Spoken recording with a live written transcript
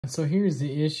So here's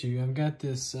the issue. I've got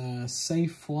this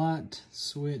SafeFlight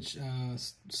switch,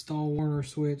 stall warner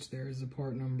switch. There's the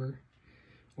part number,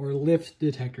 or lift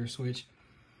detector switch.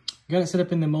 Got it set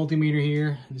up in the multimeter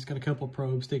here. Just got a couple of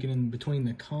probes sticking in between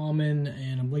the common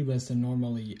and I believe that's the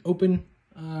normally open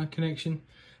connection.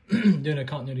 Doing a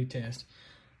continuity test.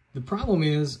 The problem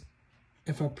is,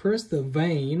 if I press the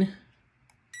vane,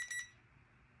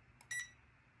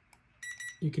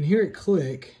 you can hear it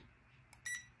click,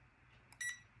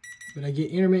 but I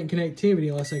get intermittent connectivity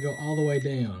unless I go all the way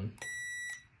down.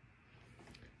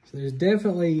 So there's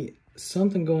definitely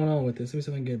something going on with this. Let me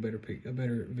see if I can get a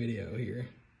better video here.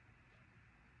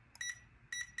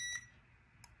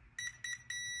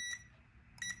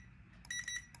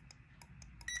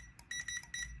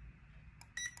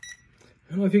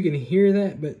 I don't know if you can hear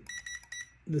that, but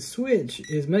the switch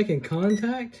is making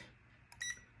contact,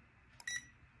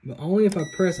 but only if I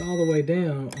press all the way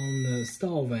down on the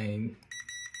stall vane.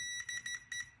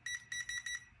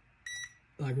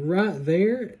 Like right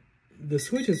there, the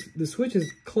switch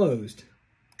is closed,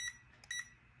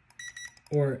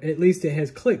 or at least it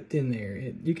has clicked in there.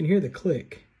 You can hear the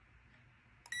click.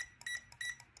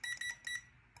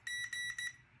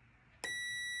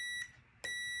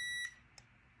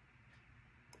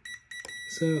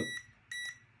 So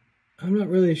I'm not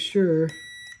really sure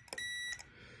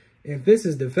if this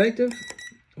is defective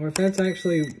or if that's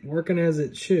actually working as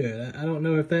it should. I don't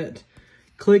know if that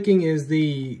clicking is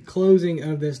the closing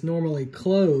of this normally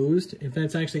closed, if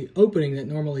that's actually opening that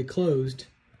normally closed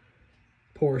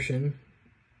portion,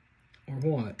 or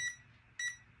what.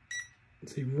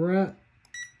 See, right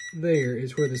there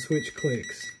is where the switch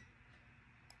clicks.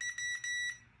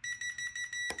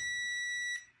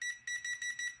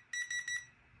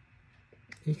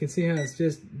 You can see how it's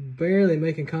just barely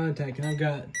making contact, and I've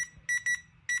got,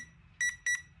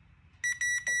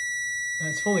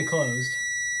 it's fully closed.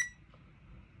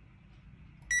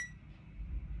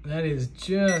 That is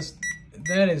just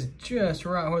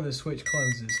right where the switch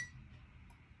closes.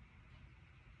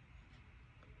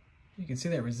 You can see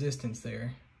that resistance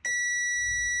there.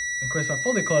 And of course, if I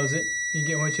fully close it, you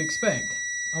get what you expect.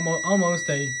 Almost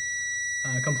a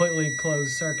completely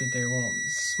closed circuit there. Well,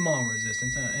 small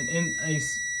resistance, an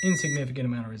insignificant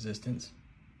amount of resistance.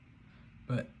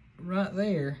 But right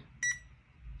there,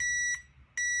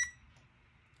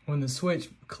 when the switch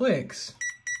clicks,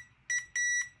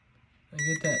 I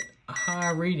get that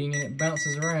high reading and it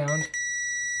bounces around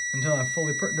until I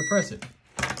fully depress it.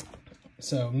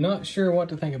 So not sure what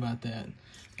to think about that.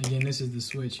 Again, this is the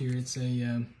switch here. It's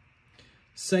a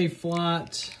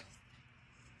SafeFlight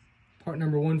part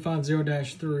number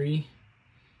 150-3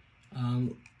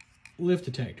 lift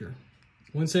detector,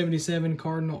 177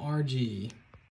 Cardinal RG.